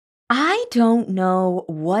don't know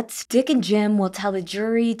what Dick and Jim will tell the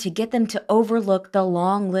jury to get them to overlook the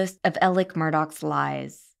long list of Alex Murdaugh's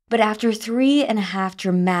lies. But after 3.5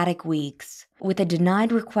 dramatic weeks, with a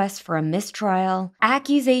denied request for a mistrial,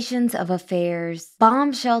 accusations of affairs,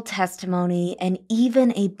 bombshell testimony, and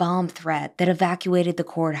even a bomb threat that evacuated the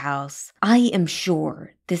courthouse, I am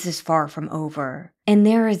sure this is far from over, and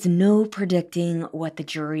there is no predicting what the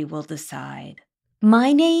jury will decide.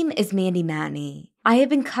 My name is Mandy Matney. I have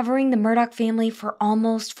been covering the Murdaugh family for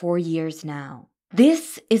almost 4 years now.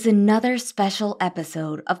 This is another special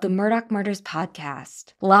episode of the Murdaugh Murders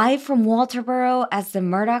Podcast, live from Walterboro as the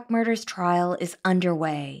Murdaugh Murders Trial is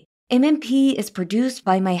underway. MMP is produced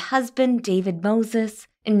by my husband, David Moses,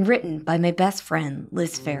 and written by my best friend,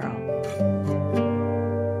 Liz Farrell.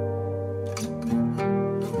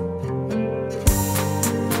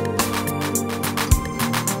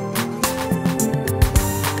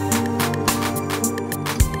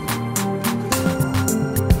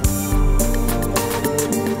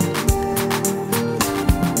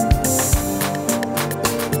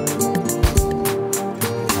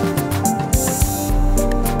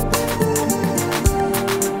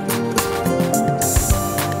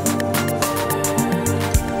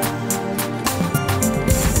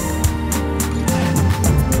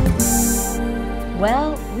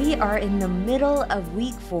 Well, we are in the middle of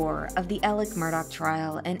week 4 of the Alex Murdaugh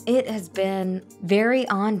trial, and it has been very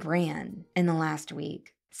on brand in the last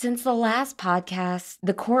week. Since the last podcast,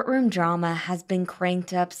 the courtroom drama has been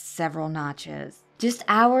cranked up several notches. Just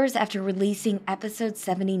hours after releasing episode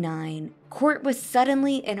 79, court was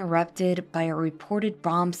suddenly interrupted by a reported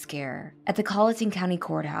bomb scare at the Colleton County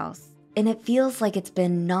Courthouse, and it feels like it's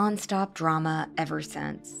been nonstop drama ever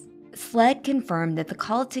since. SLED confirmed that the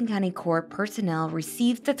Colleton County Court personnel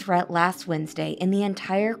received the threat last Wednesday and the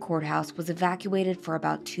entire courthouse was evacuated for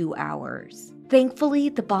about 2 hours. Thankfully,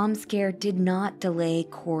 the bomb scare did not delay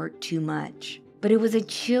court too much, but it was a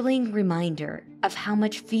chilling reminder of how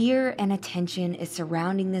much fear and attention is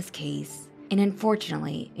surrounding this case and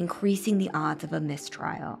unfortunately increasing the odds of a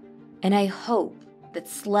mistrial. And I hope that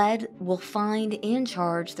SLED will find and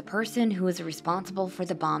charge the person who is responsible for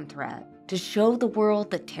the bomb threat, to show the world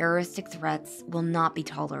that terroristic threats will not be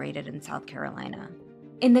tolerated in South Carolina.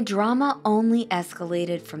 And the drama only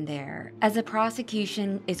escalated from there as the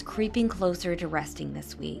prosecution is creeping closer to resting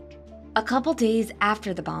this week. A couple days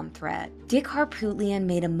after the bomb threat, Dick Harpootlian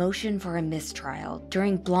made a motion for a mistrial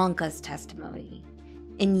during Blanca's testimony.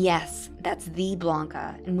 And yes, that's the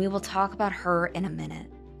Blanca, and we will talk about her in a minute.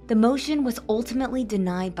 The motion was ultimately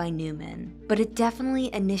denied by Newman, but it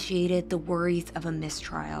definitely initiated the worries of a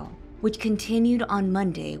mistrial, which continued on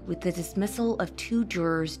Monday with the dismissal of 2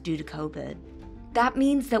 jurors due to COVID. That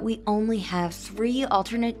means that we only have 3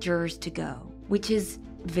 alternate jurors to go, which is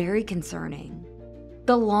very concerning.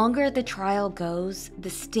 The longer the trial goes, the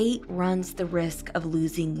state runs the risk of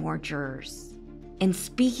losing more jurors. And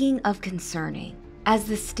speaking of concerning, as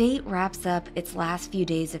the state wraps up its last few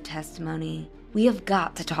days of testimony, we have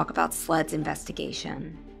got to talk about SLED's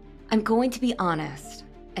investigation. I'm going to be honest,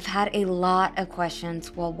 I've had a lot of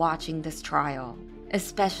questions while watching this trial,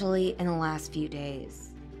 especially in the last few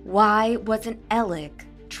days. Why wasn't Alex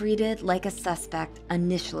treated like a suspect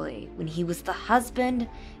initially when he was the husband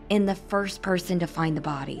and the first person to find the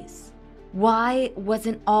bodies? Why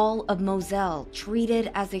wasn't all of Moselle treated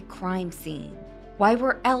as a crime scene? Why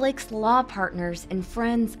were Alex's law partners and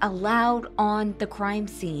friends allowed on the crime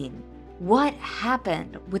scene? What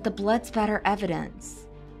happened with the blood spatter evidence?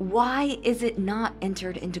 Why is it not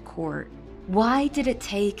entered into court? Why did it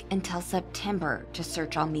take until September to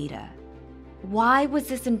search Almeida? Why was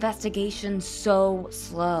this investigation so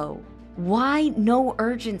slow? Why no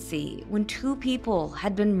urgency when 2 people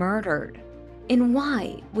had been murdered? And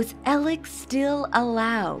why was Alex still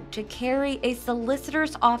allowed to carry a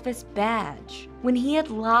solicitor's office badge when he had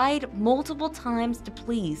lied multiple times to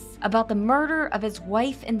police about the murder of his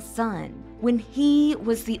wife and son when he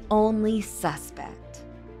was the only suspect?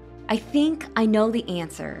 I think I know the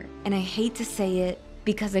answer, and I hate to say it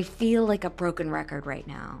because I feel like a broken record right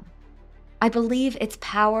now. I believe it's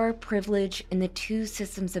power, privilege, and the 2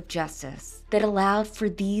 systems of justice that allowed for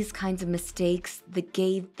these kinds of mistakes that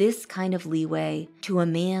gave this kind of leeway to a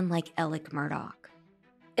man like Alex Murdaugh.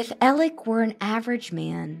 If Alex were an average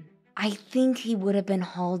man, I think he would have been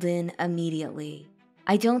hauled in immediately.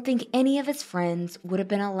 I don't think any of his friends would have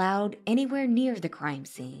been allowed anywhere near the crime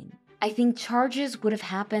scene. I think charges would have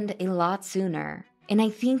happened a lot sooner, and I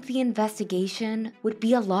think the investigation would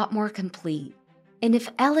be a lot more complete. And if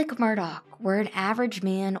Alex Murdaugh were an average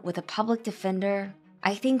man with a public defender,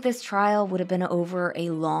 I think this trial would have been over a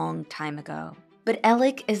long time ago. But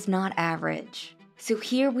Alex is not average. So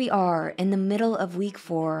here we are in the middle of week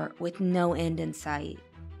 4 with no end in sight.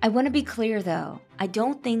 I want to be clear though, I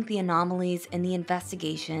don't think the anomalies in the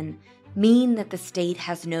investigation mean that the state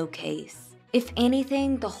has no case. If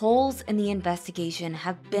anything, the holes in the investigation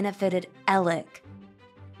have benefited Alec.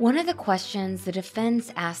 One of the questions the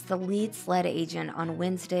defense asked the lead SLED agent on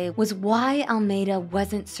Wednesday was why Almeida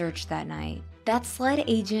wasn't searched that night. That SLED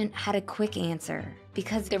agent had a quick answer,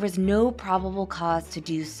 because there was no probable cause to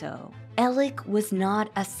do so. Alec was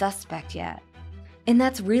not a suspect yet. And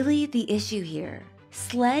that's really the issue here.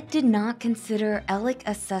 SLED did not consider Alec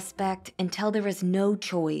a suspect until there was no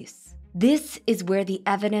choice. This is where the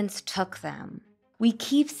evidence took them. We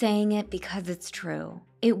keep saying it because it's true.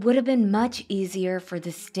 It would have been much easier for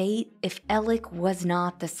the state if Alec was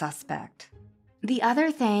not the suspect. The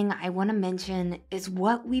other thing I want to mention is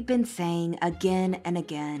what we've been saying again and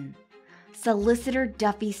again. Solicitor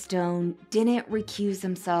Duffy Stone didn't recuse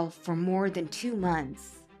himself for more than 2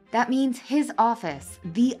 months. That means his office,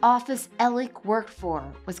 the office Alec worked for,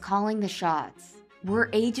 was calling the shots. Were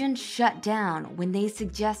agents shut down when they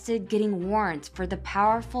suggested getting warrants for the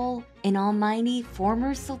powerful and almighty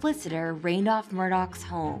former solicitor Murdaugh Murdaugh's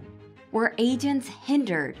home? Were agents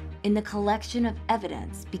hindered in the collection of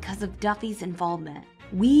evidence because of Duffy's involvement?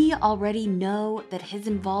 We already know that his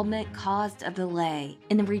involvement caused a delay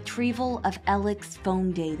in the retrieval of Alec's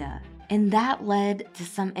phone data, and that led to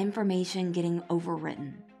some information getting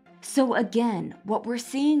overwritten. So again, what we're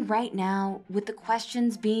seeing right now with the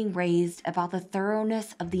questions being raised about the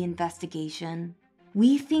thoroughness of the investigation,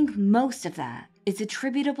 we think most of that is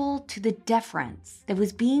attributable to the deference that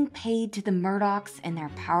was being paid to the Murdaughs and their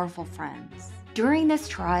powerful friends. During this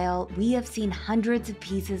trial, we have seen hundreds of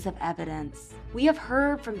pieces of evidence. We have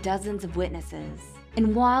heard from dozens of witnesses.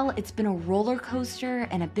 And while it's been a roller coaster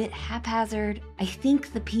and a bit haphazard, I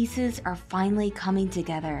think the pieces are finally coming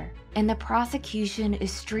together. And the prosecution is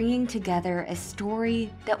stringing together a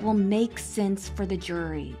story that will make sense for the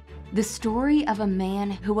jury. The story of a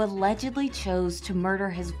man who allegedly chose to murder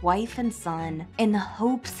his wife and son in the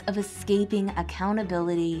hopes of escaping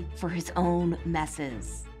accountability for his own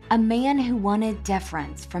messes. A man who wanted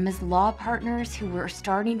deference from his law partners who were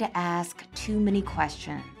starting to ask too many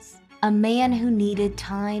questions. A man who needed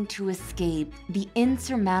time to escape the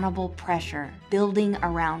insurmountable pressure building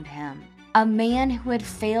around him. A man who had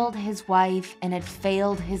failed his wife and had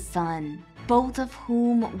failed his son, both of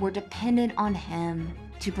whom were dependent on him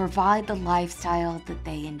to provide the lifestyle that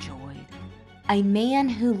they enjoyed. A man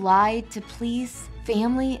who lied to police,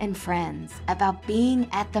 family, and friends about being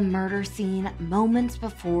at the murder scene moments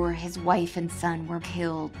before his wife and son were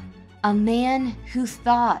killed. A man who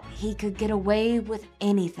thought he could get away with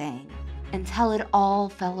anything until it all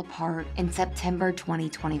fell apart in September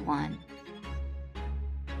 2021.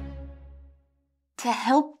 To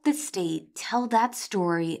help the state tell that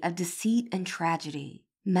story of deceit and tragedy,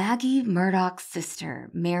 Maggie Murdaugh's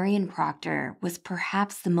sister, Marion Proctor, was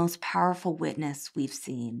perhaps the most powerful witness we've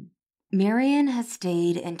seen. Marion has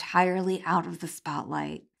stayed entirely out of the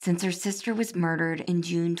spotlight since her sister was murdered in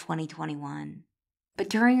June 2021. But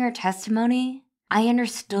during her testimony, I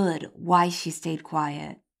understood why she stayed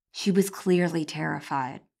quiet. She was clearly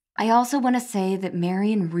terrified. I also want to say that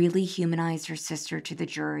Marion really humanized her sister to the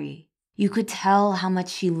jury. You could tell how much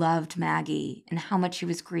she loved Maggie and how much she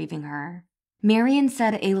was grieving her. Marion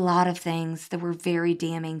said a lot of things that were very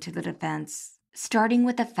damning to the defense, starting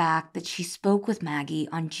with the fact that she spoke with Maggie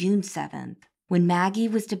on June 7th, when Maggie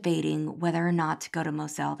was debating whether or not to go to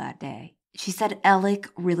Moselle that day. She said Alec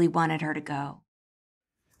really wanted her to go.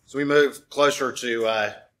 So we move closer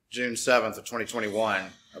to June 7th of 2021.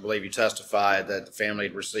 I believe you testified that the family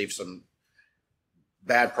had received some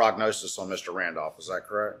bad prognosis on Mr. Randolph. Is that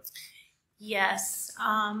correct? Yes.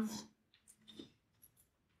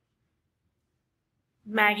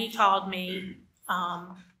 Maggie called me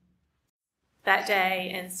that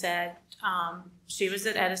day and said she was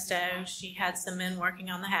at Edisto. She had some men working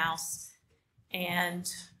on the house, and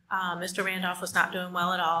Mr. Randolph was not doing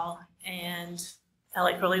well at all, and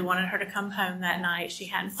Alec really wanted her to come home that night. She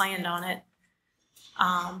hadn't planned on it,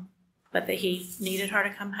 but that he needed her to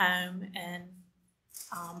come home, and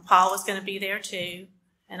Paul was going to be there too.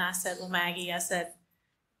 And I said, well, Maggie, I said,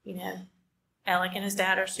 you know, Alec and his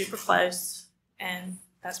dad are super close, and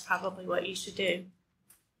that's probably what you should do.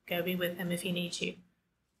 Go be with him if he needs you.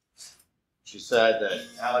 She said that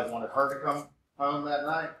Alec wanted her to come home that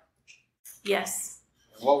night? Yes.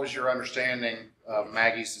 What was your understanding of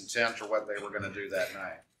Maggie's intent or what they were going to do that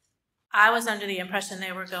night? I was under the impression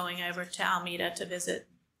they were going over to Alameda to visit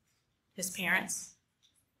his parents.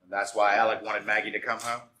 And that's why Alec wanted Maggie to come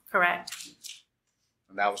home? Correct.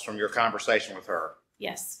 And that was from your conversation with her?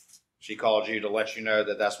 Yes. She called you to let you know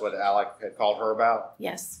that that's what Alec had called her about?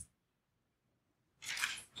 Yes.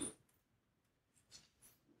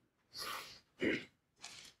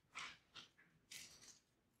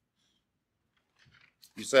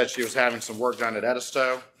 You said she was having some work done at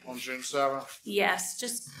Edisto on June 7th? Yes,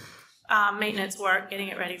 just maintenance work, getting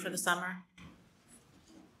it ready for the summer.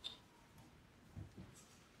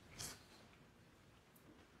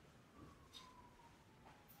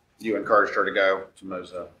 You encouraged her to go to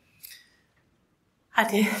Moselle? I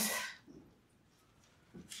did.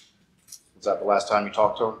 Was that the last time you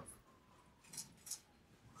talked to her?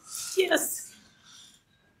 Yes.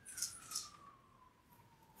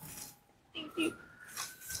 Thank you.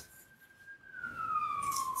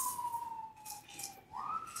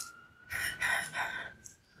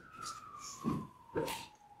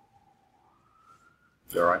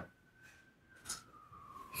 You all right?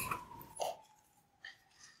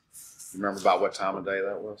 You remember about what time of day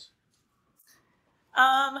that was?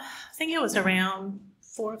 I think it was around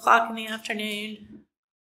 4:00 in the afternoon.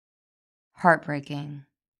 Heartbreaking.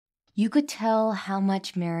 You could tell how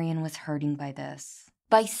much Marion was hurting by this.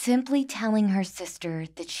 By simply telling her sister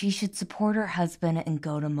that she should support her husband and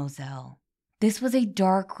go to Moselle. This was a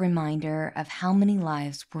dark reminder of how many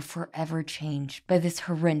lives were forever changed by this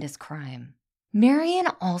horrendous crime. Marion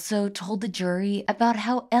also told the jury about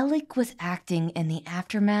how Alec was acting in the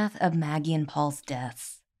aftermath of Maggie and Paul's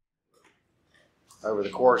deaths. Over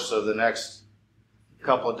the course of the next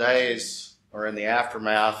couple of days, or in the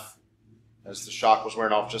aftermath, as the shock was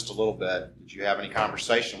wearing off just a little bit, did you have any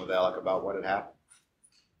conversation with Alec about what had happened?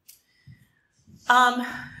 I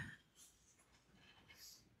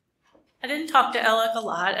didn't talk to Alec a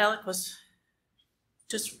lot. Alec was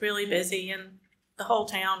just really busy, and the whole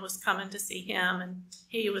town was coming to see him, and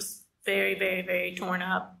he was very, very, very torn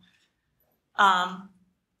up. I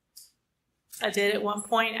did at one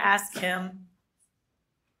point ask him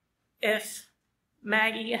if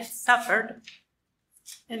Maggie had suffered,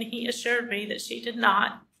 and he assured me that she did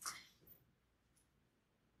not.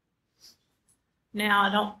 Now, I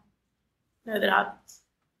don't know that I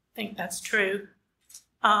think that's true.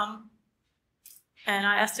 And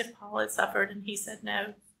I asked if Paul had suffered, and he said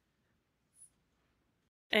no.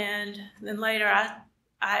 And then later I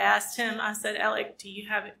asked him, I said, Alec, do you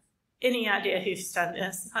have any idea who's done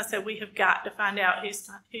this? I said, we have got to find out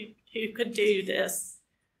who could do this.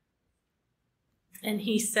 And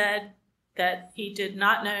he said that he did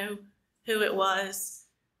not know who it was,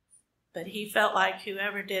 but he felt like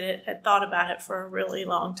whoever did it had thought about it for a really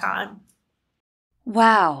long time.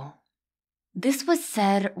 Wow. This was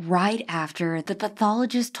said right after the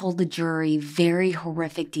pathologist told the jury very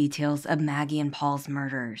horrific details of Maggie and Paul's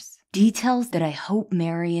murders. Details that I hope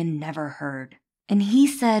Marion never heard. And he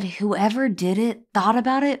said whoever did it thought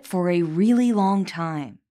about it for a really long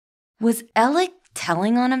time. Was Alec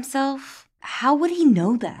telling on himself? How would he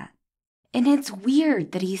know that? And it's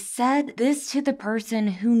weird that he said this to the person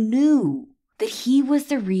who knew that he was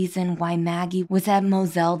the reason why Maggie was at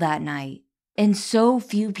Moselle that night. And so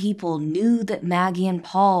few people knew that Maggie and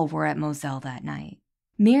Paul were at Moselle that night.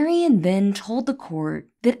 Marion then told the court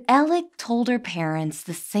that Alec told her parents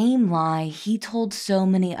the same lie he told so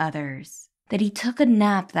many others, that he took a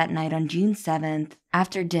nap that night on June 7th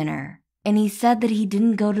after dinner, and he said that he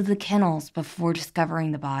didn't go to the kennels before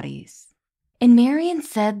discovering the bodies. And Marion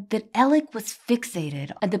said that Alec was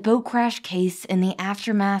fixated on the boat crash case in the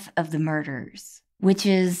aftermath of the murders, which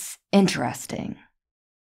is interesting.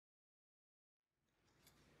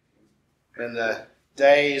 In the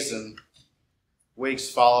days and weeks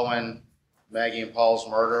following Maggie and Paul's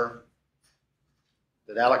murder,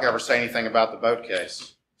 did Alec ever say anything about the boat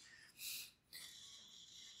case?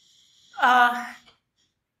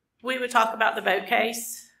 We would talk about the boat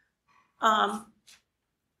case,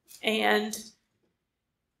 and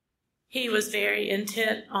he was very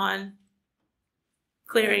intent on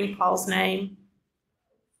clearing Paul's name.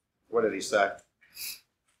 What did he say?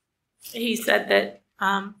 He said that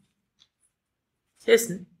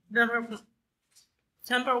his number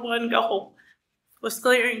one goal was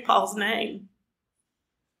clearing Paul's name.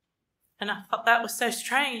 And I thought that was so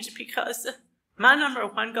strange because my number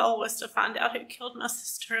one goal was to find out who killed my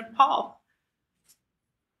sister and Paul.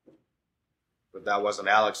 But that wasn't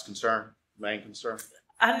Alec's concern, main concern?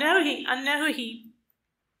 I know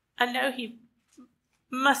he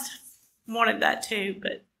must have wanted that too,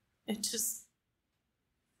 but it just,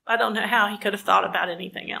 I don't know how he could have thought about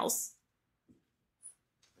anything else.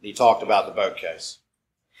 He talked about the boat case.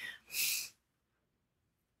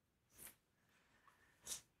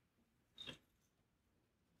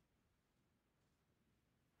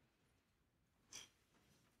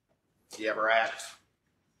 Did he ever ask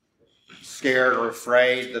scared or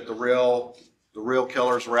afraid that the real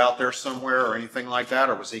killers were out there somewhere or anything like that,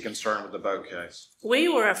 or was he concerned with the boat case? We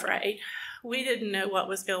were afraid. We didn't know what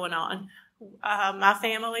was going on. My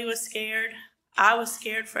family was scared. I was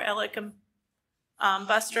scared for Alec and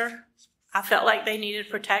Buster. I felt like they needed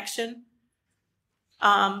protection.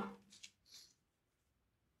 I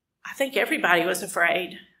think everybody was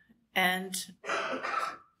afraid. And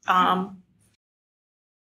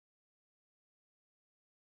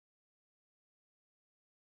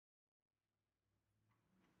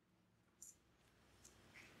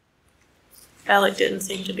Alec didn't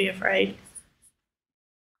seem to be afraid.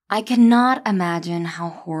 I cannot imagine how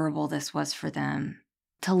horrible this was for them,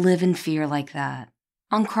 to live in fear like that.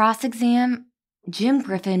 On cross-exam, Jim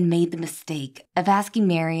Griffin made the mistake of asking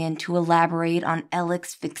Marion to elaborate on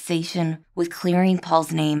Alec's fixation with clearing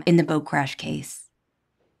Paul's name in the boat crash case.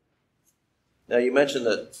 Now, you mentioned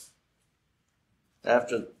that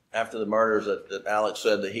after the murders that Alex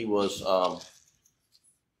said that he was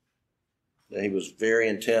very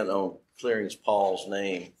intent on clearing Paul's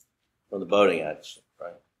name from the boating accident,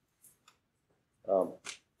 right?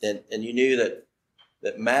 And you knew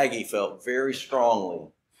that Maggie felt very strongly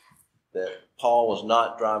that Paul was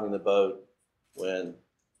not driving the boat when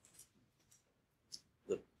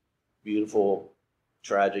the beautiful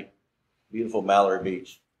Mallory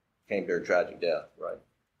Beach came to her tragic death, right?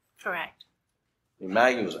 Correct. I mean,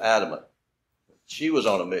 Maggie was adamant. She was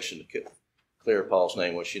on a mission to clear Paul's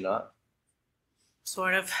name, was she not?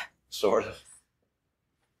 Sort of. Sort of.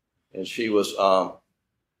 And she was,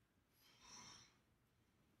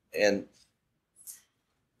 and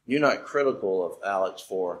you're not critical of Alex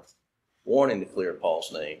for wanting to clear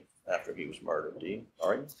Paul's name after he was murdered, do you?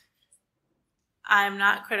 Are you? I'm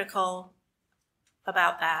not critical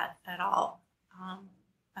about that at all.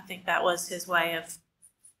 I think that was his way of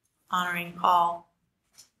honoring Paul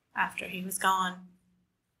after he was gone.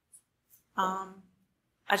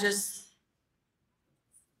 I just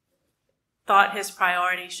thought his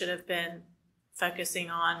priority should have been focusing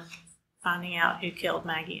on finding out who killed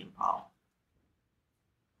Maggie and Paul.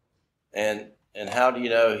 And how do you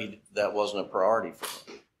know that wasn't a priority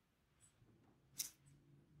for him?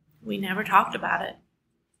 We never talked about it.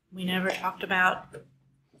 We never talked about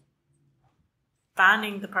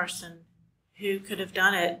finding the person who could have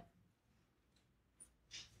done it.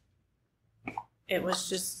 It was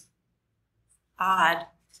just odd.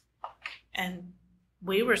 And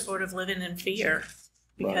we were sort of living in fear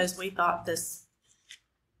because we thought this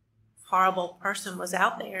horrible person was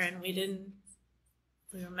out there, and we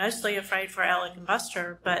were mostly afraid for Alec and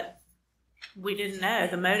Buster, but we didn't know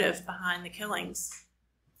the motive behind the killings.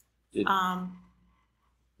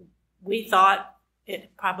 We thought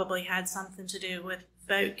it probably had something to do with the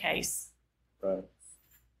boat case. Right.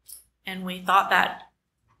 And we thought that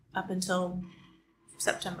up until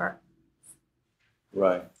September.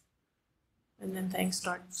 Right. And then things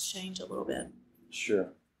started to change a little bit. Sure.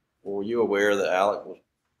 Well, were you aware that Alec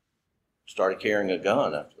started carrying a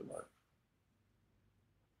gun after the murder?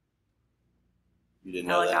 You didn't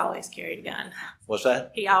know Alec that? always carried a gun. What's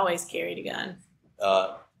that? He always carried a gun.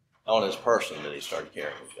 On his person that he started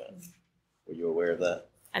carrying a gun. Were you aware of that?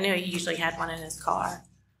 I knew he usually had one in his car.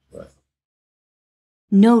 Right.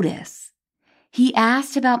 Notice, he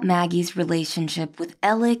asked about Maggie's relationship with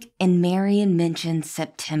Alec, and Marion mentioned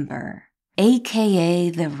September, aka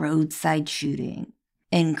the roadside shooting.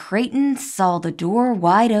 And Creighton saw the door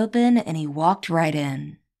wide open and he walked right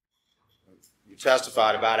in. You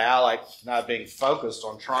testified about Alec not being focused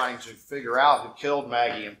on trying to figure out who killed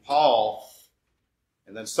Maggie and Paul,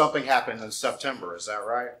 and then something happened in September, is that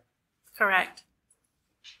right? Correct.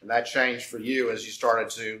 And that changed for you as you started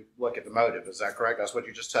to look at the motive, is that correct? That's what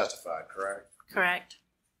you just testified, correct? Correct.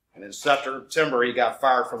 And in September, he got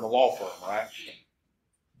fired from the law firm, right?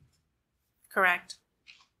 Correct.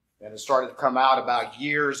 And it started to come out about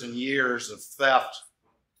years and years of theft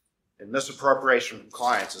and misappropriation from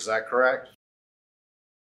clients, is that correct?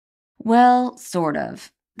 Well, sort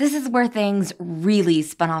of. This is where things really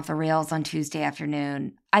spun off the rails on Tuesday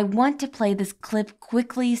afternoon. I want to play this clip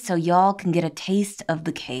quickly so y'all can get a taste of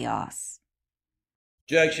the chaos.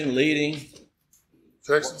 Objection leading.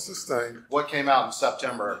 Objection sustained. What came out in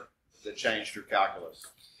September that changed your calculus?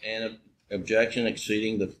 And objection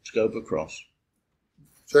exceeding the scope of cross.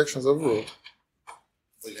 Objections overruled.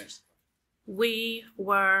 Please answer. We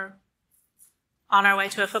were on our way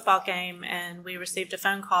to a football game, and we received a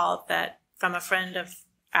phone call from a friend of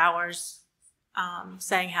ours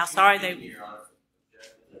saying how sorry they...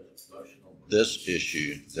 This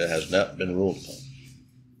issue that has not been ruled upon.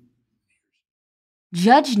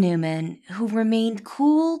 Judge Newman, who remained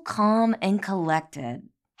cool, calm, and collected,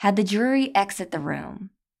 had the jury exit the room.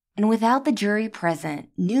 And without the jury present,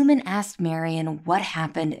 Newman asked Marion what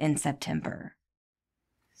happened in September.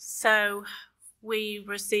 So we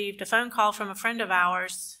received a phone call from a friend of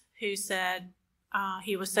ours who said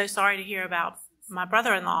he was so sorry to hear about my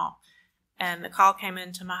brother-in-law. And the call came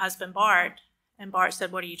in to my husband, Bart. And Bart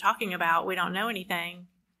said, "What are you talking about? We don't know anything."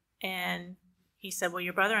 And he said, "Well,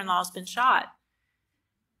 your brother-in-law's been shot."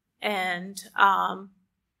 And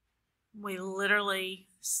we literally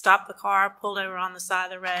stopped the car, pulled over on the side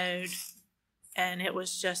of the road, and it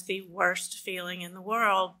was just the worst feeling in the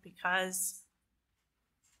world because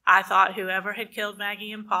I thought whoever had killed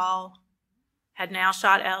Maggie and Paul had now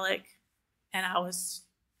shot Alec, and I was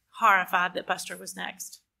horrified that Buster was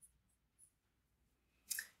next.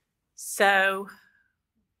 So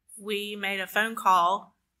we made a phone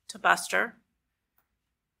call to Buster,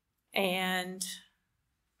 and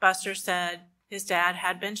Buster said his dad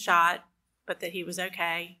had been shot, but that he was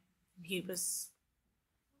okay. He was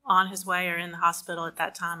on his way or in the hospital at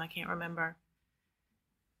that time. I can't remember.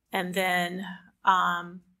 And then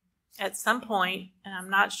at some point, and I'm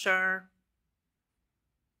not sure,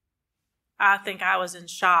 I think I was in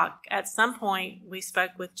shock. At some point, we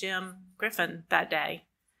spoke with Jim Griffin that day.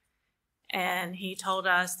 And he told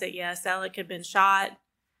us that, yes, Alec had been shot,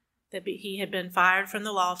 that he had been fired from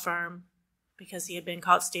the law firm because he had been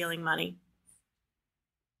caught stealing money.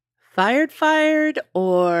 Fired,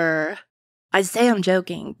 or... I say I'm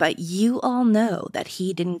joking, but you all know that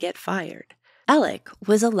he didn't get fired. Alec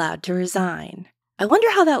was allowed to resign. I wonder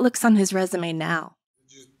how that looks on his resume now.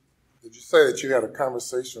 Did you say that you had a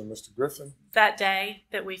conversation with Mr. Griffin? That day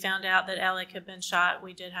that we found out that Alec had been shot,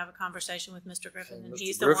 we did have a conversation with Mr. Griffin, and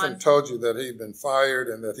he's the one... Mr. Griffin told you that he'd been fired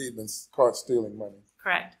and that he'd been caught stealing money.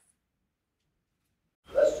 Correct.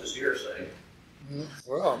 That's just hearsay.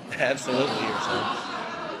 Well, Absolutely hearsay.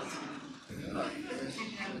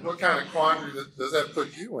 what kind of quandary does that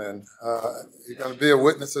put you in? You going to be a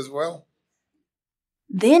witness as well?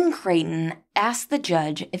 Then Creighton asked the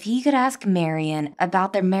judge if he could ask Marion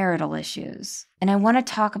about their marital issues, and I want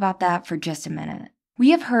to talk about that for just a minute. We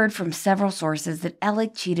have heard from several sources that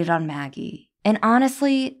Alec cheated on Maggie, and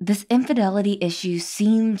honestly, this infidelity issue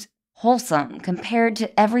seems wholesome compared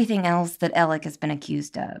to everything else that Alec has been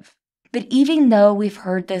accused of. But even though we've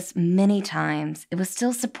heard this many times, it was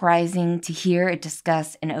still surprising to hear it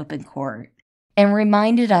discussed in open court, and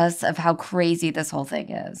reminded us of how crazy this whole thing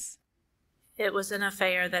is. It was an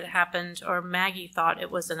affair that happened, or Maggie thought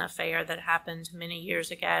it was an affair that happened many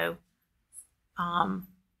years ago.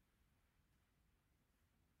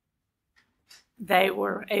 They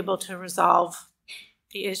were able to resolve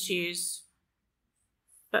the issues,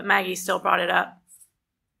 but Maggie still brought it up.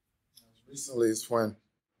 Recently is when?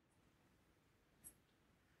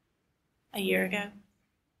 A year ago.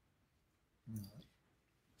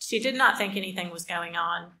 She did not think anything was going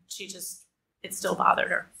on. It still bothered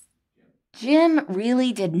her. Jim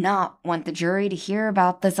really did not want the jury to hear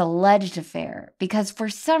about this alleged affair because for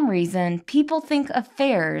some reason, people think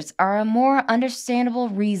affairs are a more understandable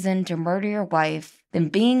reason to murder your wife than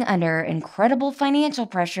being under incredible financial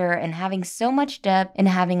pressure and having so much debt and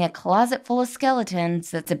having a closet full of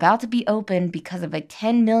skeletons that's about to be opened because of a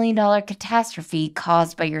 $10 million catastrophe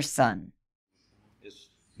caused by your son. It's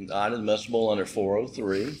not admissible under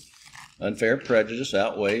 403. Unfair prejudice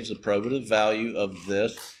outweighs the probative value of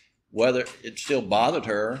this. Whether it still bothered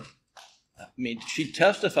her, I mean, she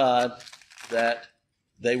testified that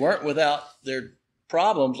they weren't without their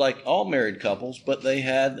problems like all married couples, but they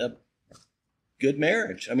had a good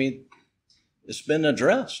marriage. I mean, it's been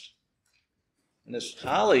addressed, and it's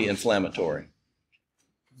highly inflammatory.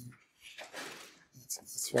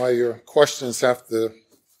 That's why your questions have to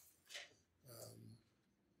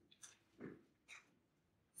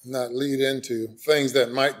not lead into things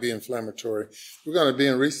that might be inflammatory. We're going to be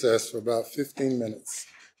in recess for about 15 minutes.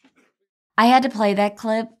 I had to play that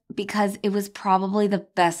clip because it was probably the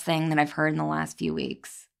best thing that I've heard in the last few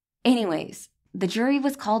weeks. Anyways, the jury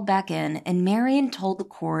was called back in and Marion told the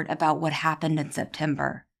court about what happened in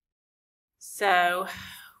September. So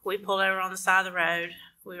we pulled over on the side of the road.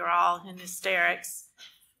 We were all in hysterics.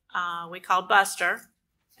 We called Buster,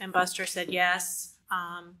 and Buster said yes,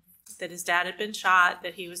 that his dad had been shot,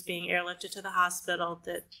 that he was being airlifted to the hospital,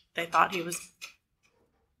 that they thought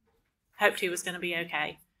hoped he was going to be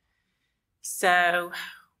okay. So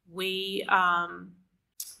we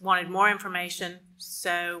wanted more information,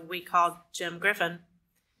 so we called Jim Griffin,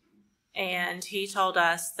 and he told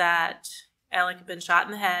us that Alec had been shot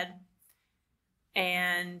in the head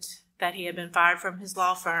and that he had been fired from his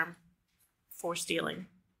law firm for stealing.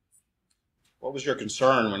 What was your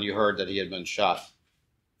concern when you heard that he had been shot?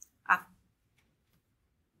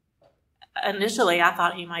 initially I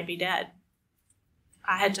thought he might be dead.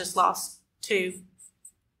 I had just lost 2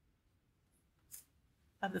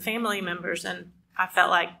 of the family members, and I felt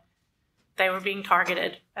like they were being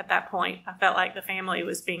targeted at that point. I felt like the family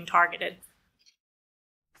was being targeted.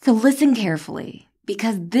 So listen carefully,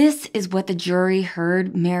 because this is what the jury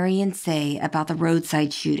heard Marion say about the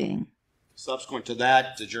roadside shooting. Subsequent to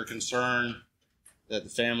that, did your concern that the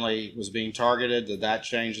family was being targeted, did that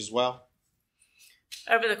change as well?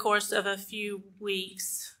 Over the course of a few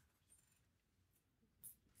weeks,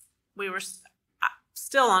 we were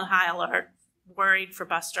still on high alert, worried for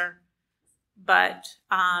Buster. But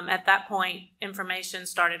at that point, information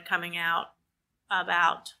started coming out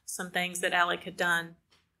about some things that Alec had done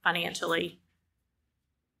financially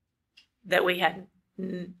that we had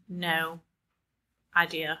no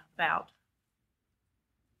idea about.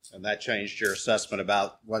 And that changed your assessment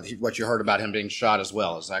about what you heard about him being shot as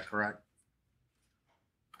well. Is that correct?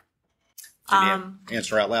 Can you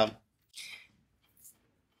answer out loud?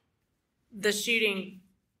 The shooting,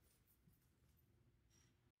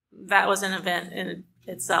 that was an event in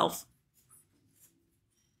itself.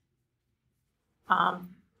 The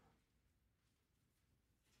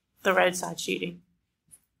roadside shooting.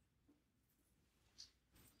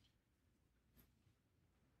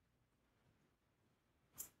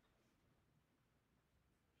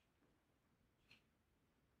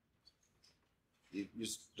 You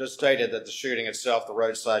just stated that the shooting itself, the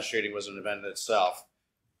roadside shooting, was an event in itself.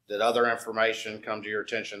 Did other information come to your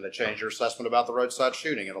attention that changed your assessment about the roadside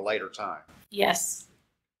shooting at a later time? Yes.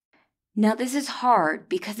 Now, this is hard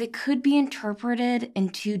because it could be interpreted in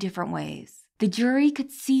 2 different ways. The jury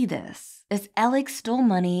could see this as Alex stole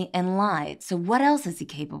money and lied, so what else is he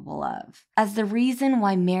capable of? As the reason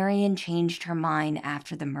why Marion changed her mind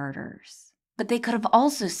after the murders. But they could have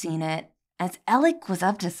also seen it as Alex was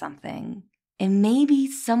up to something. And maybe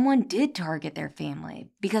someone did target their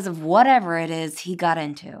family because of whatever it is he got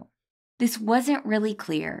into. This wasn't really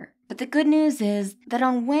clear, but the good news is that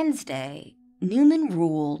on Wednesday, Newman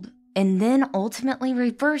ruled and then ultimately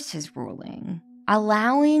reversed his ruling,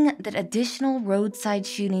 allowing that additional roadside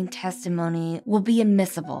shooting testimony will be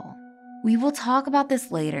admissible. We will talk about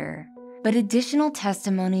this later, but additional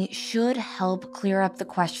testimony should help clear up the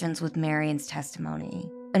questions with Marion's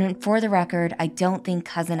testimony. And for the record, I don't think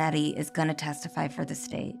Cousin Eddie is going to testify for the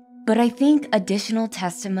state. But I think additional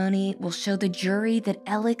testimony will show the jury that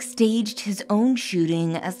Alex staged his own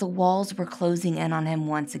shooting as the walls were closing in on him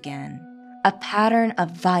once again. A pattern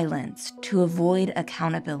of violence to avoid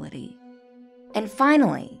accountability. And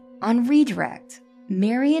finally, on redirect,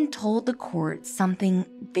 Marion told the court something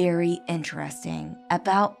very interesting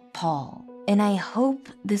about Paul. And I hope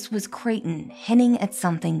this was Creighton hinting at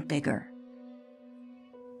something bigger.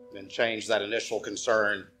 And change that initial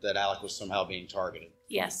concern that Alec was somehow being targeted.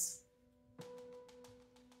 Yes.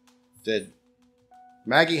 Did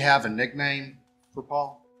Maggie have a nickname for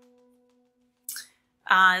Paul?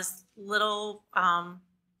 As little, what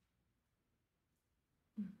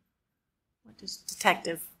is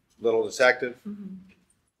detective? Little detective? Mm-hmm.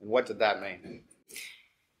 And what did that mean?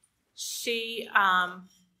 She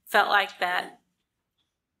felt like that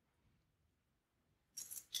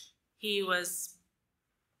he was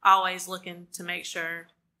always looking to make sure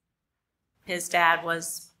his dad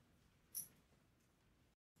was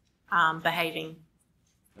behaving.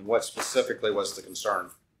 And what specifically was the concern?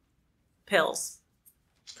 Pills.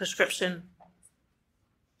 Prescription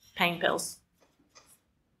pain pills.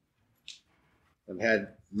 And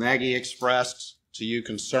had Maggie expressed to you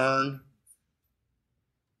concern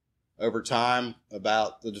over time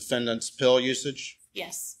about the defendant's pill usage?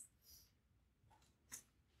 Yes.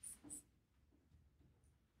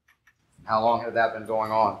 How long had that been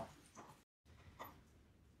going on?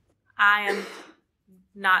 I am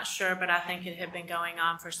not sure, but I think it had been going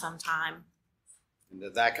on for some time. And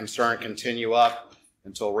did that concern continue up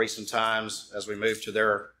until recent times as we moved to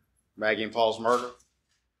their Maggie and Paul's murder?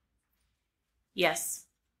 Yes.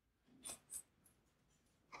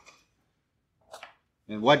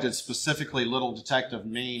 And what did specifically little detective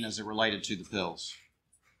mean as it related to the pills?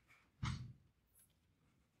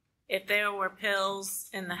 If there were pills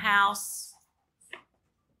in the house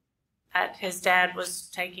that his dad was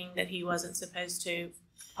taking that he wasn't supposed to,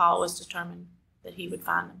 Paul was determined that he would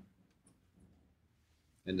find them.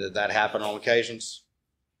 And did that happen on occasions?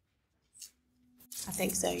 I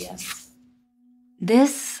think so, yes.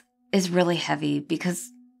 This is really heavy because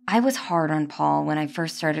I was hard on Paul when I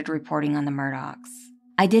first started reporting on the Murdaughs.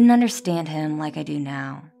 I didn't understand him like I do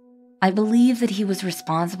now. I believe that he was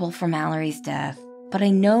responsible for Mallory's death, but I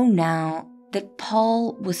know now that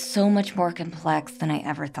Paul was so much more complex than I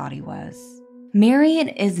ever thought he was. Marion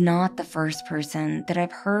is not the first person that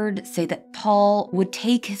I've heard say that Paul would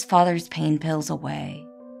take his father's pain pills away.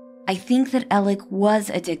 I think that Alec was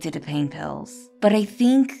addicted to pain pills, but I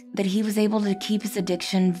think that he was able to keep his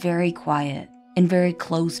addiction very quiet and very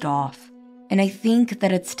closed off. And I think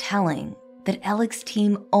that it's telling that Alec's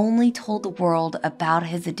team only told the world about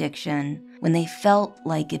his addiction when they felt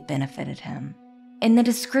like it benefited him. In the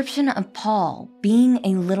description of Paul being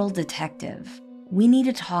a little detective, we need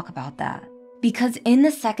to talk about that. Because in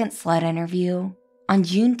the second SLED interview, on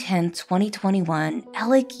June 10, 2021,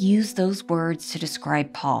 Alec used those words to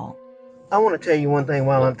describe Paul. I want to tell you one thing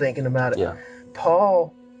while I'm thinking about it. Yeah.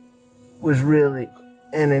 Paul was really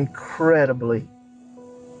an incredibly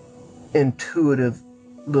intuitive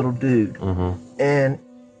little dude. Mm-hmm. And,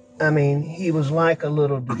 I mean, he was like a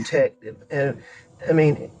little detective. And, I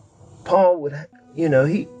mean, Paul would, you know,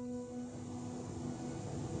 you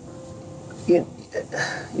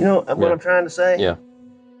know what I'm trying to say? Yeah.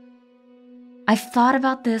 I've thought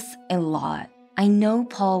about this a lot. I know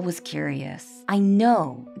Paul was curious. I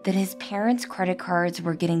know that his parents' credit cards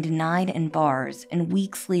were getting denied in bars in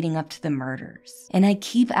weeks leading up to the murders. And I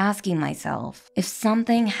keep asking myself, if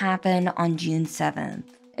something happened on June 7th,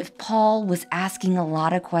 if Paul was asking a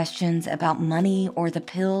lot of questions about money or the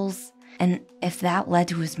pills, and if that led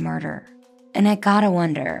to his murder. And I gotta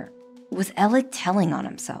wonder, was Alec telling on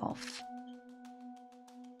himself?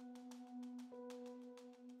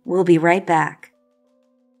 We'll be right back.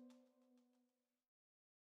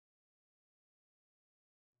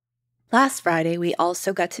 Last Friday, we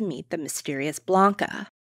also got to meet the mysterious Blanca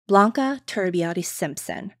Turbiati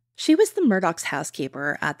Simpson. She was the Murdaugh's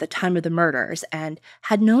housekeeper at the time of the murders and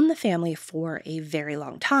had known the family for a very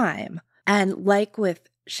long time. And like with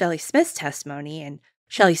Shelley Smith's testimony, and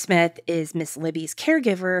Shelley Smith is Miss Libby's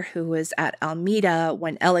caregiver who was at Almeida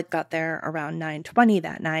when Alec got there around 9:20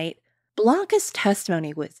 that night, Blanca's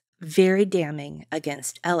testimony was very damning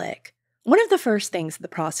against Alec. One of the first things the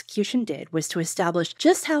prosecution did was to establish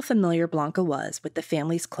just how familiar Blanca was with the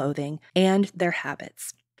family's clothing and their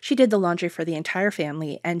habits. She did the laundry for the entire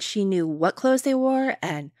family, and she knew what clothes they wore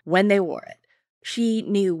and when they wore it. She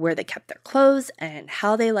knew where they kept their clothes and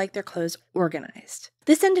how they liked their clothes organized.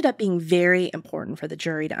 This ended up being very important for the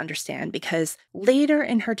jury to understand because later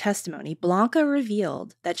in her testimony, Blanca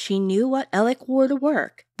revealed that she knew what Alec wore to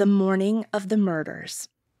work the morning of the murders.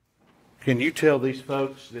 Can you tell these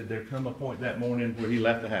folks that there come a point that morning where he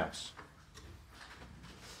left the house?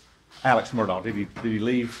 Alex Murdaugh, did he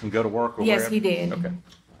leave and go to work or Yes, wherever? he did. Okay.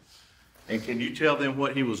 And can you tell them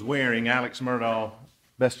what he was wearing, Alex Murdaugh,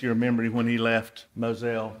 best of your memory, when he left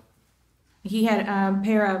Moselle? He had a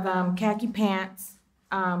pair of khaki pants,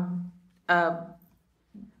 a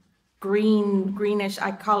greenish,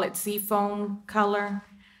 I call it seafoam color,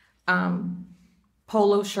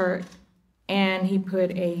 polo shirt, and he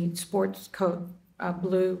put a sports coat, a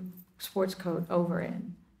blue sports coat over it.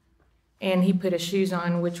 And he put his shoes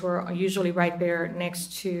on, which were usually right there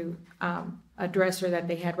next to a dresser that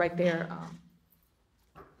they had right there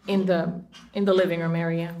in the living room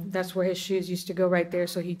area. That's where his shoes used to go, right there.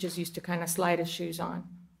 So he just used to kind of slide his shoes on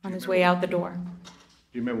his way out the door.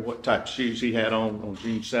 Do you remember what type of shoes he had on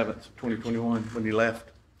June 7th, 2021, when he left?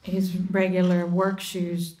 His regular work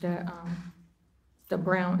shoes, the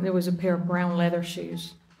brown, there was a pair of brown leather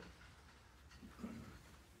shoes.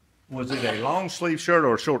 Was it a long sleeve shirt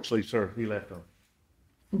or a short sleeve shirt he left on?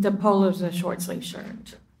 The polo's a short sleeve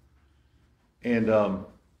shirt. And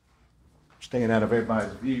staying out of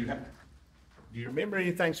everybody's view, do you remember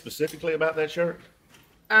anything specifically about that shirt?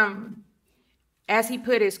 As he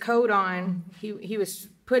put his coat on, he was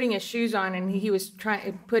putting his shoes on, and he was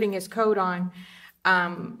putting his coat on,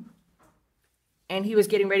 and he was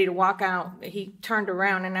getting ready to walk out. He turned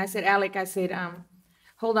around, and I said, Alec, I said,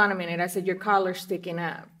 hold on a minute. I said, your collar's sticking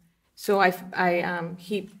up. So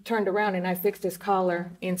he turned around, and I fixed his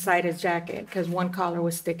collar inside his jacket because one collar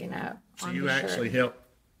was sticking up. So you actually helped,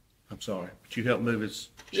 I'm sorry, but you helped move his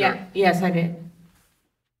shirt? Yeah, yes, I did.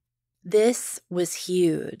 This was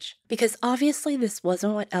huge because obviously this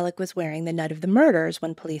wasn't what Alec was wearing the night of the murders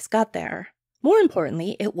when police got there. More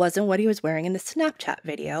importantly, it wasn't what he was wearing in the Snapchat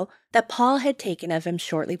video that Paul had taken of him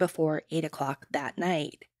shortly before 8 o'clock that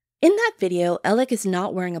night. In that video, Alec is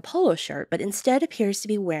not wearing a polo shirt, but instead appears to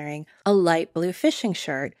be wearing a light blue fishing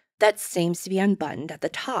shirt that seems to be unbuttoned at the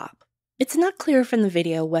top. It's not clear from the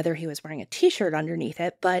video whether he was wearing a t-shirt underneath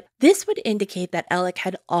it, but this would indicate that Alec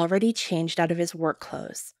had already changed out of his work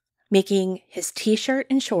clothes, making his t-shirt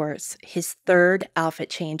and shorts his third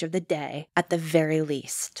outfit change of the day at the very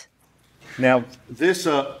least. Now, this,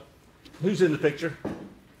 who's in the picture?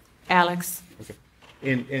 Alex. Okay.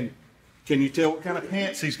 And can you tell what kind of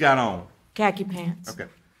pants he's got on? Khaki pants. Okay.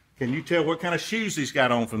 Can you tell what kind of shoes he's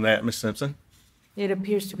got on from that, Miss Simpson? It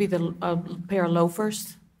appears to be a pair of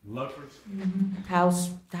loafers. Loafers? House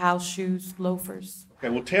shoes, loafers. Okay,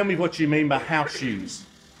 well, tell me what you mean by house shoes.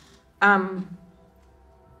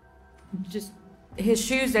 Just his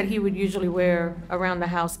shoes that he would usually wear around the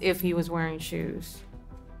house if he was wearing shoes.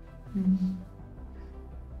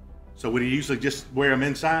 So would he usually just wear them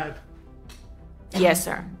inside? Yes,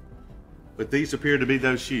 sir. But these appear to be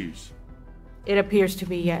those shoes. It appears to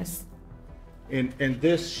be, yes. And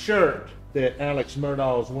this shirt that Alex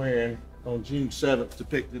Murdaugh is wearing on June 7th,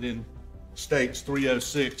 depicted in States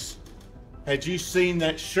 306, had you seen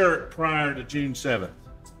that shirt prior to June 7th?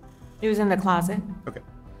 It was in the closet. Okay.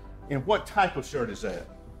 And what type of shirt is that?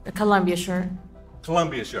 A Columbia shirt.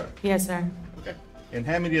 Columbia shirt. Yes, sir. Okay. And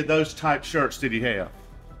how many of those type shirts did he have?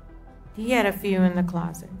 He had a few in the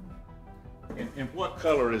closet. And what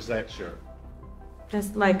color is that shirt?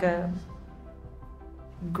 Just like a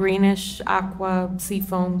greenish aqua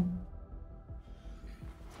seafoam.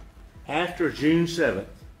 After June 7th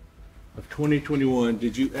of 2021,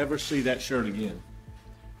 did you ever see that shirt again?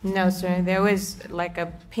 No, sir. There was like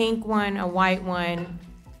a pink one, a white one,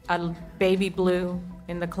 a baby blue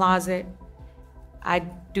in the closet. I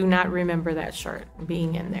do not remember that shirt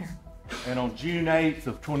being in there. And on June 8th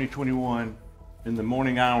of 2021, in the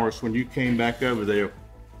morning hours when you came back over there,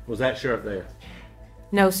 was that shirt there?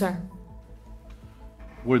 No, sir.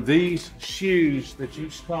 Were these shoes that you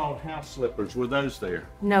called house slippers, were those there?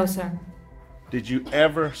 No, sir. Did you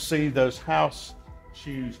ever see those house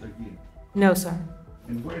shoes again? No, sir.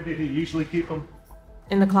 And where did he usually keep them?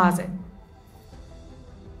 In the closet.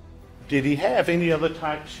 Did he have any other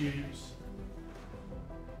type shoes?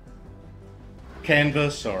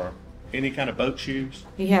 Canvas or any kind of boat shoes?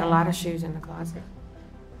 He had a lot of shoes in the closet.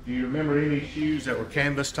 Do you remember any shoes that were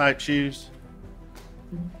canvas type shoes?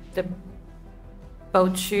 The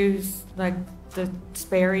boat shoes, like the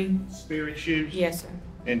Sperry. Sperry shoes? Yes, sir.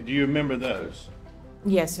 And do you remember those?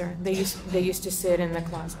 Yes, sir. They used to sit in the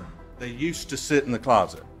closet. They used to sit in the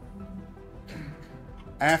closet.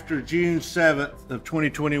 After June 7th of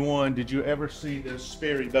 2021, did you ever see those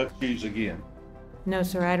Sperry boat shoes again? No,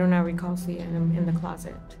 sir. I do not recall seeing them in the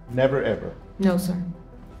closet. Never ever. No, sir.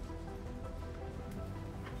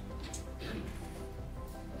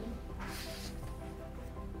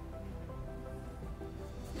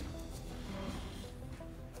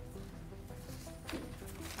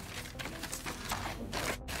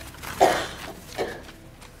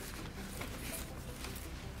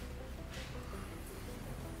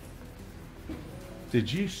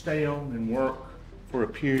 Did you stay on and work for a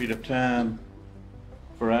period of time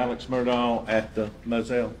for Alex Murdaugh at the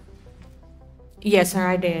Moselle? Yes, sir,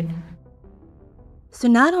 I did. So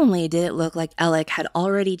not only did it look like Alec had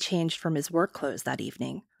already changed from his work clothes that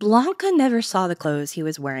evening, Blanca never saw the clothes he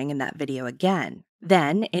was wearing in that video again.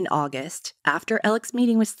 Then, in August, after Alec's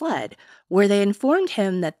meeting with SLED, where they informed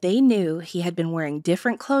him that they knew he had been wearing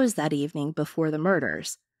different clothes that evening before the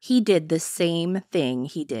murders, he did the same thing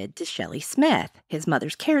he did to Shelley Smith, his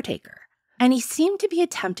mother's caretaker. And he seemed to be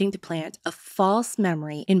attempting to plant a false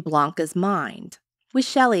memory in Blanca's mind. With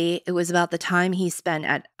Shelley, it was about the time he spent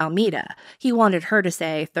at Almeida. He wanted her to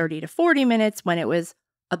say 30 to 40 minutes when it was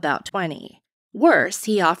about 20. Worse,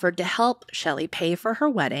 he offered to help Shelley pay for her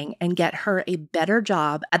wedding and get her a better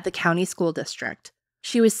job at the county school district.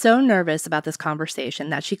 She was so nervous about this conversation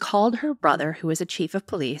that she called her brother, who was a chief of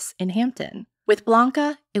police in Hampton. With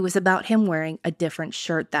Blanca, it was about him wearing a different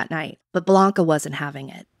shirt that night, but Blanca wasn't having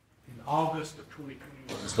it. In August of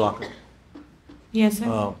 2021, Ms. Blanca, Yes,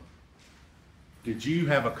 sir. did you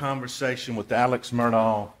have a conversation with Alex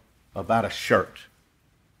Murdaugh about a shirt?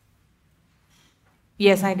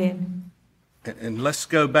 Yes, I did. And let's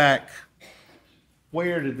go back.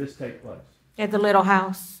 Where did this take place? At the little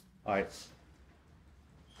house. All right.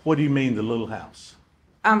 What do you mean, the little house?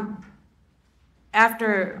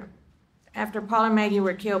 After Paul and Maggie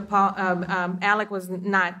were killed, Alec was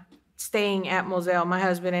not staying at Moselle. My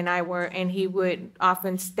husband and I were, and he would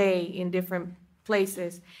often stay in different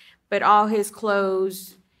places. But all his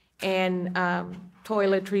clothes and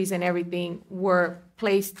toiletries and everything were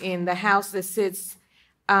placed in the house that sits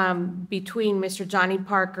between Mr. Johnny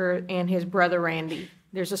Parker and his brother Randy.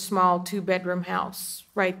 There's a small 2-bedroom house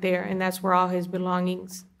right there, and that's where all his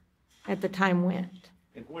belongings at the time went.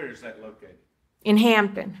 And where is that located? In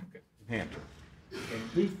Hampton. Okay, in Hampton. And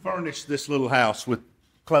who furnished this little house with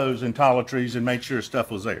clothes and toiletries and made sure stuff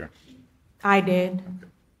was there? I did.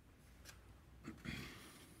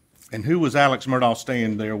 And who was Alex Murdaugh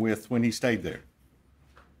staying there with when he stayed there,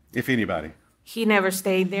 if anybody? he never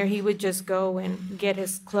stayed there. He would just go and get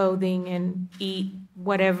his clothing and eat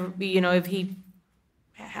whatever, if he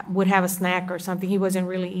would have a snack or something. He wasn't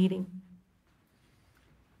really eating.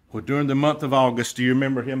 Well, during the month of August, do you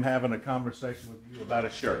remember him having a conversation with you about a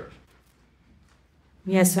shirt?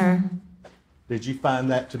 Yes, sir. Did you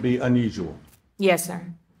find that to be unusual? Yes, sir.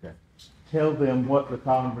 Okay. Tell them what the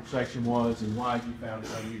conversation was and why you found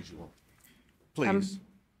it unusual. Please.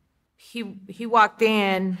 He walked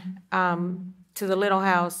in to the little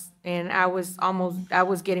house, and I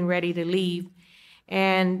was getting ready to leave,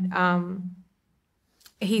 and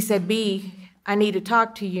he said, "B, I need to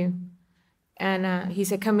talk to you." And he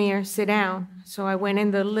said, "Come here, sit down." So I went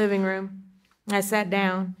in the living room. I sat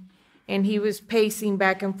down, and he was pacing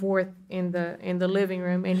back and forth in the living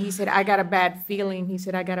room. And he said, "I got a bad feeling." He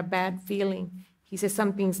said, "I got a bad feeling." He said,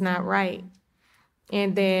 "Something's not right."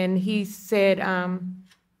 And then he said, "Well,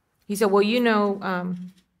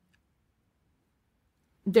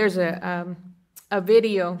 there's a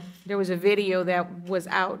video. There was a video that was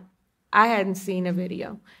out. I hadn't seen a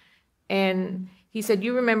video." And he said,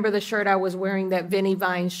 "You remember the shirt I was wearing, that Vinnie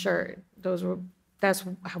Vines shirt?" That's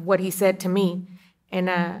what he said to me.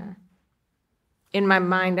 And in my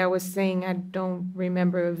mind, I was saying, I don't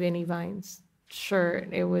remember a Vinnie Vines shirt.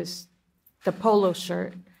 It was the polo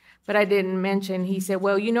shirt. But I didn't mention. He said,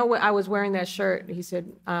 "Well, you know what? I was wearing that shirt." He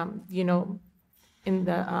said, in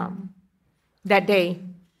the that day.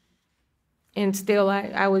 And still,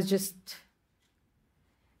 I was just,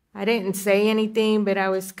 I didn't say anything, but I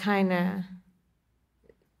was kind of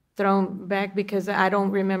thrown back because I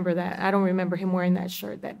don't remember that. I don't remember him wearing that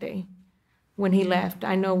shirt that day when he left.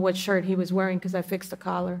 I know what shirt he was wearing because I fixed the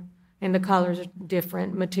collar, and the collars are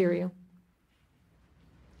different material.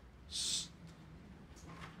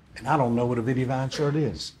 And I don't know what a Vinnie Vine shirt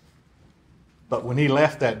is. But when he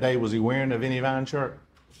left that day, was he wearing a Vinnie Vine shirt?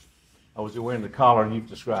 Or was he wearing the collar you've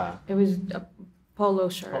described? It was a polo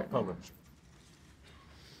shirt. Polo shirt.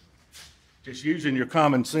 Just using your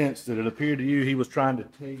common sense, did it appear to you he was trying to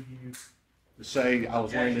tell you to say, "I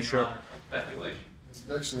was wearing the shirt"?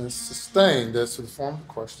 Objection is sustained. That's the formal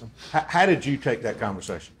question. How did you take that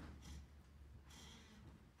conversation?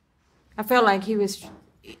 I felt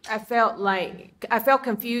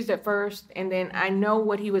confused at first, and then I know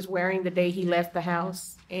what he was wearing the day he left the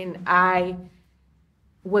house, and I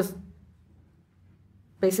was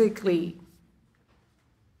basically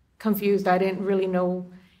confused. I didn't really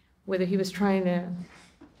know whether he was trying to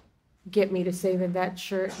get me to say that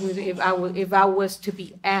shirt, if I was to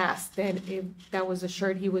be asked that if that was the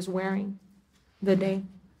shirt he was wearing the day.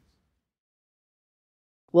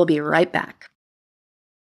 We'll be right back.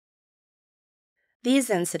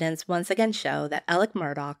 These incidents once again show that Alex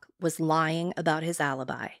Murdaugh was lying about his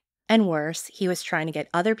alibi. And worse, he was trying to get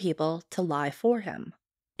other people to lie for him.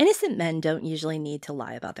 Innocent men don't usually need to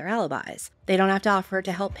lie about their alibis. They don't have to offer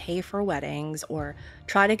to help pay for weddings or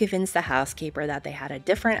try to convince the housekeeper that they had a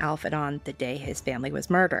different outfit on the day his family was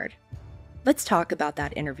murdered. Let's talk about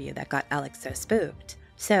that interview that got Alex so spooked.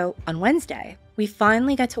 So, on Wednesday, we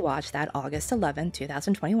finally got to watch that August 11,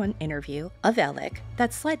 2021 interview of Alex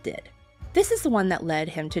that SLED did. This is the one that led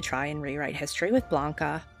him to try and rewrite history with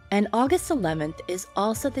Blanca, and August 11th is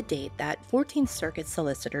also the date that 14th Circuit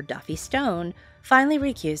Solicitor Duffy Stone finally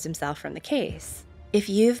recused himself from the case. If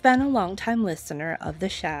you've been a longtime listener of the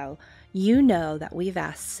show, you know that we've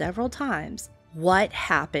asked several times what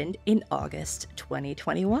happened in August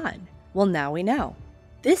 2021. Well, now we know.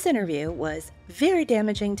 This interview was very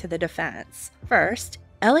damaging to the defense. First,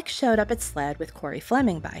 Alex showed up at SLED with Corey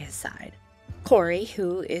Fleming by his side. Corey,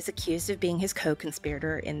 who is accused of being his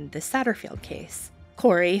co-conspirator in the Satterfield case.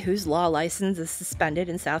 Corey, whose law license is suspended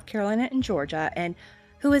in South Carolina and Georgia, and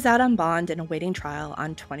who is out on bond and awaiting trial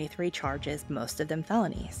on 23 charges, most of them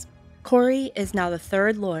felonies. Corey is now the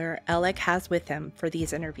third lawyer Alex has with him for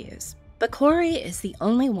these interviews. But Corey is the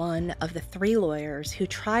only one of the three lawyers who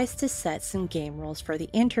tries to set some game rules for the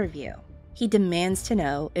interview. He demands to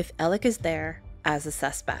know if Alex is there as a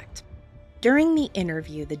suspect. During the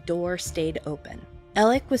interview, the door stayed open.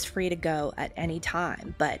 Alex was free to go at any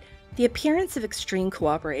time, but the appearance of extreme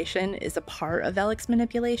cooperation is a part of Alex's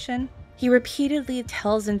manipulation. He repeatedly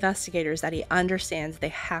tells investigators that he understands they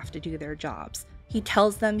have to do their jobs. He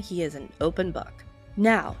tells them he is an open book.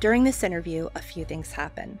 Now, during this interview, a few things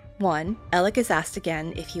happen. One, Alex is asked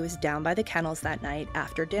again if he was down by the kennels that night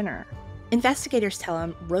after dinner. Investigators tell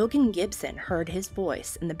him Rogan Gibson heard his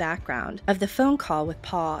voice in the background of the phone call with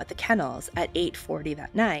Paul at the kennels at 8:40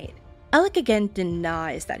 that night. Alex again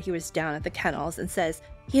denies that he was down at the kennels and says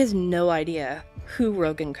he has no idea who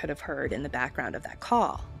Rogan could have heard in the background of that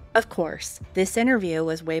call. Of course, this interview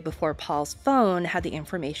was way before Paul's phone had the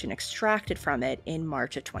information extracted from it in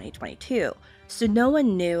March of 2022, so no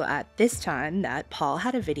one knew at this time that Paul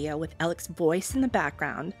had a video with Alec's voice in the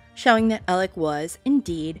background showing that Alec was,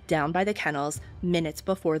 indeed, down by the kennels minutes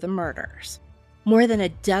before the murders. More than a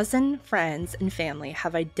dozen friends and family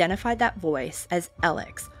have identified that voice as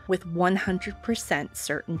Alec's with 100%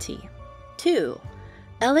 certainty. 2.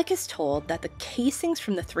 Alec is told that the casings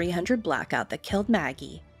from the 300 blackout that killed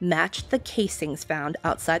Maggie matched the casings found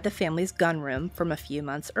outside the family's gunroom from a few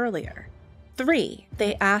months earlier. 3.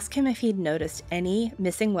 They ask him if he'd noticed any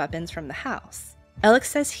missing weapons from the house. Alec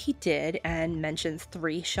says he did and mentions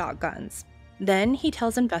 3 shotguns. Then he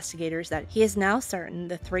tells investigators that he is now certain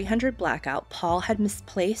the 300 blackout Paul had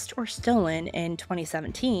misplaced or stolen in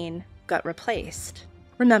 2017 got replaced.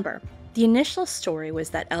 Remember, the initial story was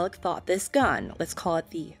that Alec thought this gun, let's call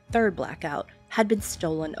it the 3rd blackout, had been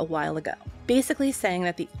stolen a while ago, basically saying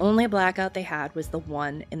that the only blackout they had was the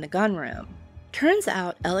one in the gunroom. Turns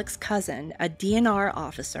out Alec's cousin, a DNR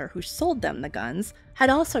officer who sold them the guns, had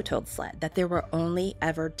also told SLED that there were only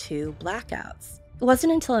ever 2 blackouts. It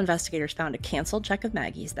wasn't until investigators found a canceled check of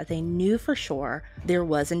Maggie's that they knew for sure there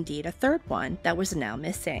was indeed a 3rd one that was now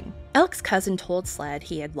missing. Alec's cousin told SLED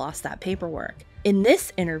he had lost that paperwork. In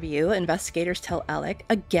this interview, investigators tell Alec,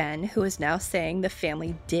 again, who is now saying the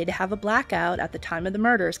family did have a blackout at the time of the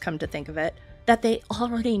murders, come to think of it, that they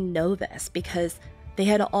already know this because they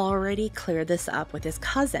had already cleared this up with his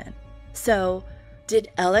cousin. So, did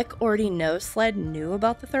Alec already know SLED knew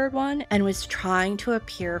about the 3rd one and was trying to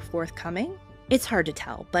appear forthcoming? It's hard to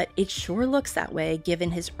tell, but it sure looks that way given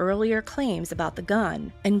his earlier claims about the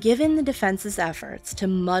gun, and given the defense's efforts to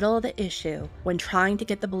muddle the issue when trying to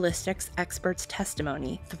get the ballistics expert's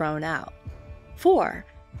testimony thrown out. 4.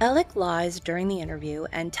 Alec lies during the interview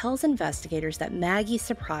and tells investigators that Maggie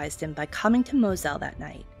surprised him by coming to Moselle that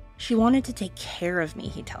night. She wanted to take care of me,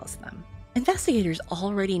 he tells them. Investigators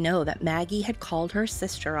already know that Maggie had called her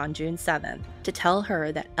sister on June 7th to tell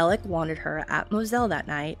her that Alec wanted her at Moselle that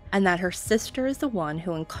night and that her sister is the one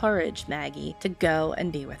who encouraged Maggie to go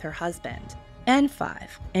and be with her husband. And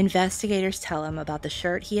 5. Investigators tell him about the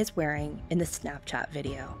shirt he is wearing in the Snapchat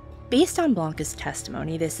video. Based on Blanca's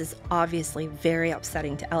testimony, this is obviously very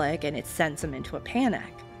upsetting to Alec and it sends him into a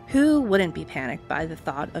panic. Who wouldn't be panicked by the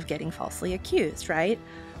thought of getting falsely accused, right?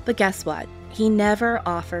 But guess what? He never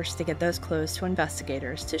offers to get those clothes to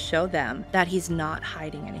investigators to show them that he's not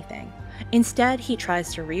hiding anything. Instead, he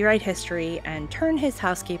tries to rewrite history and turn his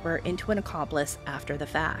housekeeper into an accomplice after the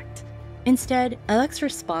fact. Instead, Alec's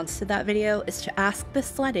response to that video is to ask the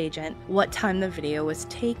SLED agent what time the video was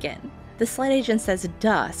taken. The SLED agent says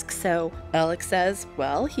dusk, so Alec says,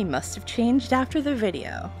 well, he must have changed after the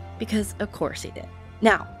video, because of course he did.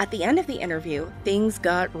 Now, at the end of the interview, things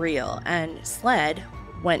got real, and SLED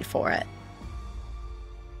went for it.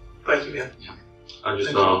 Thank you, man. Yeah. I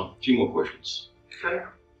just a few more questions. Okay.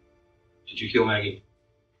 Did you kill Maggie?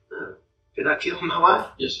 Did I kill my wife?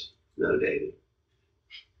 Yes. No, David.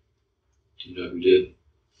 Do you know who did?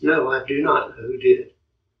 No, I do not know who did.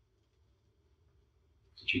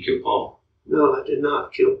 Did you kill Paul? No, I did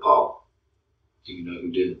not kill Paul. Do you know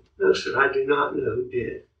who did? No, sir, I do not know who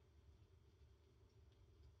did.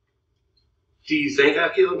 Do you think I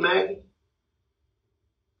killed Maggie?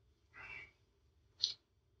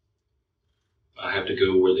 I have to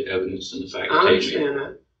go where the evidence and the facts I take me. understand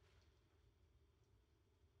that.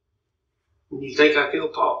 You think I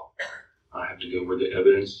killed Paul? I have to go where the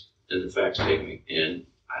evidence and the facts take me, and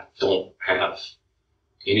I don't have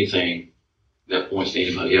anything that points to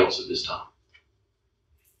anybody else at this time.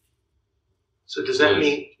 So does that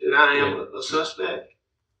mean that I am a suspect?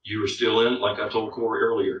 You were still in, like I told Corey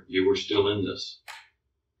earlier, you were still in this.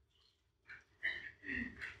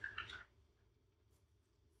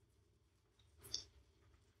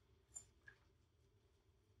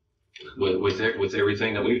 With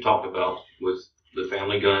everything that we've talked about, with the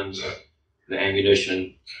family guns, the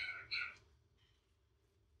ammunition,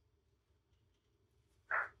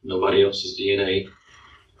 nobody else's DNA.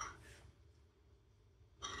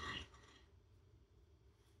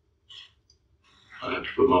 I have to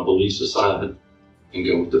put my beliefs aside and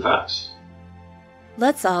go with the facts.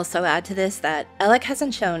 Let's also add to this that Alec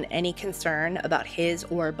hasn't shown any concern about his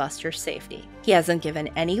or Buster's safety. He hasn't given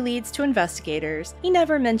any leads to investigators, he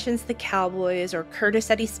never mentions the Cowboys or Curtis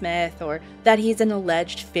Eddie Smith or that he's an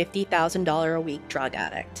alleged $50,000 a week drug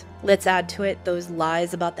addict. Let's add to it those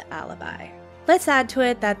lies about the alibi. Let's add to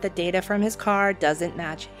it that the data from his car doesn't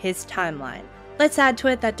match his timeline. Let's add to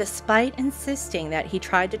it that despite insisting that he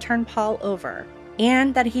tried to turn Paul over,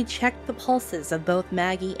 and that he checked the pulses of both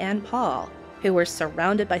Maggie and Paul, who were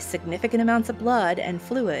surrounded by significant amounts of blood and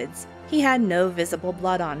fluids, he had no visible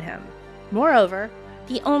blood on him. Moreover,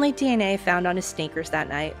 the only DNA found on his sneakers that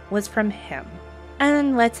night was from him.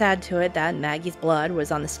 And let's add to it that Maggie's blood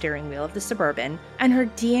was on the steering wheel of the Suburban, and her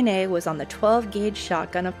DNA was on the 12-gauge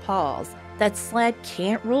shotgun of Paul's that SLED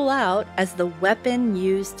can't rule out as the weapon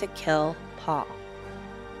used to kill Paul.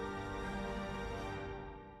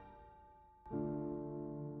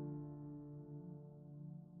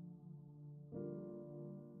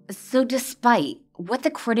 So despite what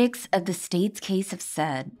the critics of the state's case have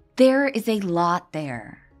said, there is a lot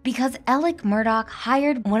there. Because Alex Murdaugh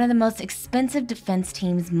hired one of the most expensive defense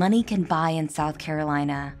teams money can buy in South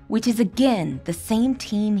Carolina, which is again the same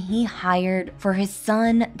team he hired for his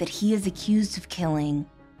son that he is accused of killing.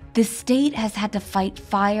 The state has had to fight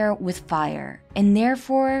fire with fire, and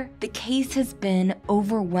therefore the case has been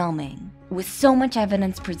overwhelming. With so much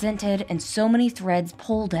evidence presented and so many threads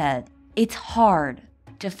pulled at, it's hard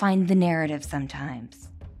to find the narrative sometimes.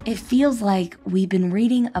 It feels like we've been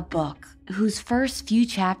reading a book whose first few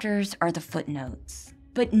chapters are the footnotes.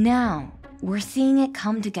 But now, we're seeing it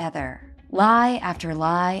come together, lie after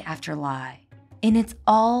lie after lie. And it's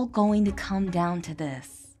all going to come down to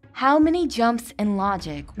this. How many jumps in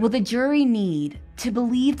logic will the jury need to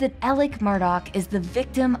believe that Alex Murdaugh is the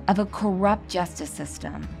victim of a corrupt justice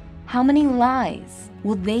system? How many lies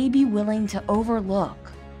will they be willing to overlook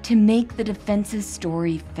to make the defense's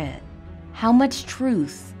story fit? How much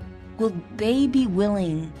truth will they be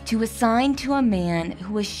willing to assign to a man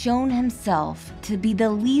who has shown himself to be the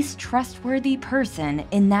least trustworthy person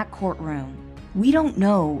in that courtroom? We don't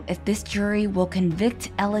know if this jury will convict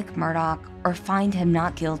Alex Murdaugh or find him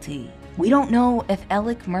not guilty. We don't know if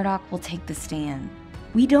Alex Murdaugh will take the stand.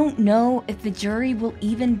 We don't know if the jury will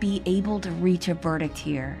even be able to reach a verdict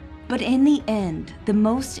here. But in the end, the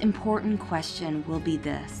most important question will be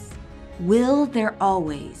this. Will there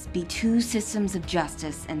always be two systems of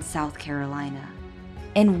justice in South Carolina?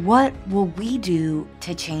 And what will we do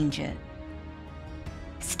to change it?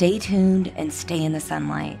 Stay tuned and stay in the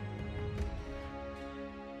sunlight.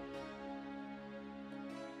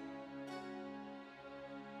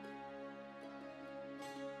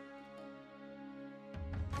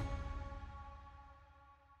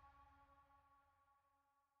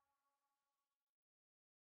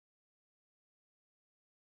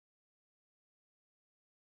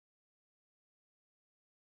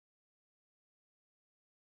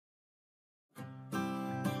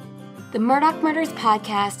 The Murdaugh Murders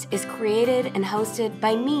Podcast is created and hosted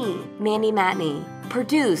by me, Mandy Matney,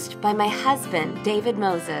 produced by my husband, David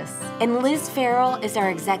Moses, and Liz Farrell is our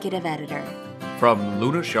executive editor. From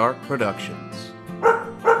Luna Shark Productions.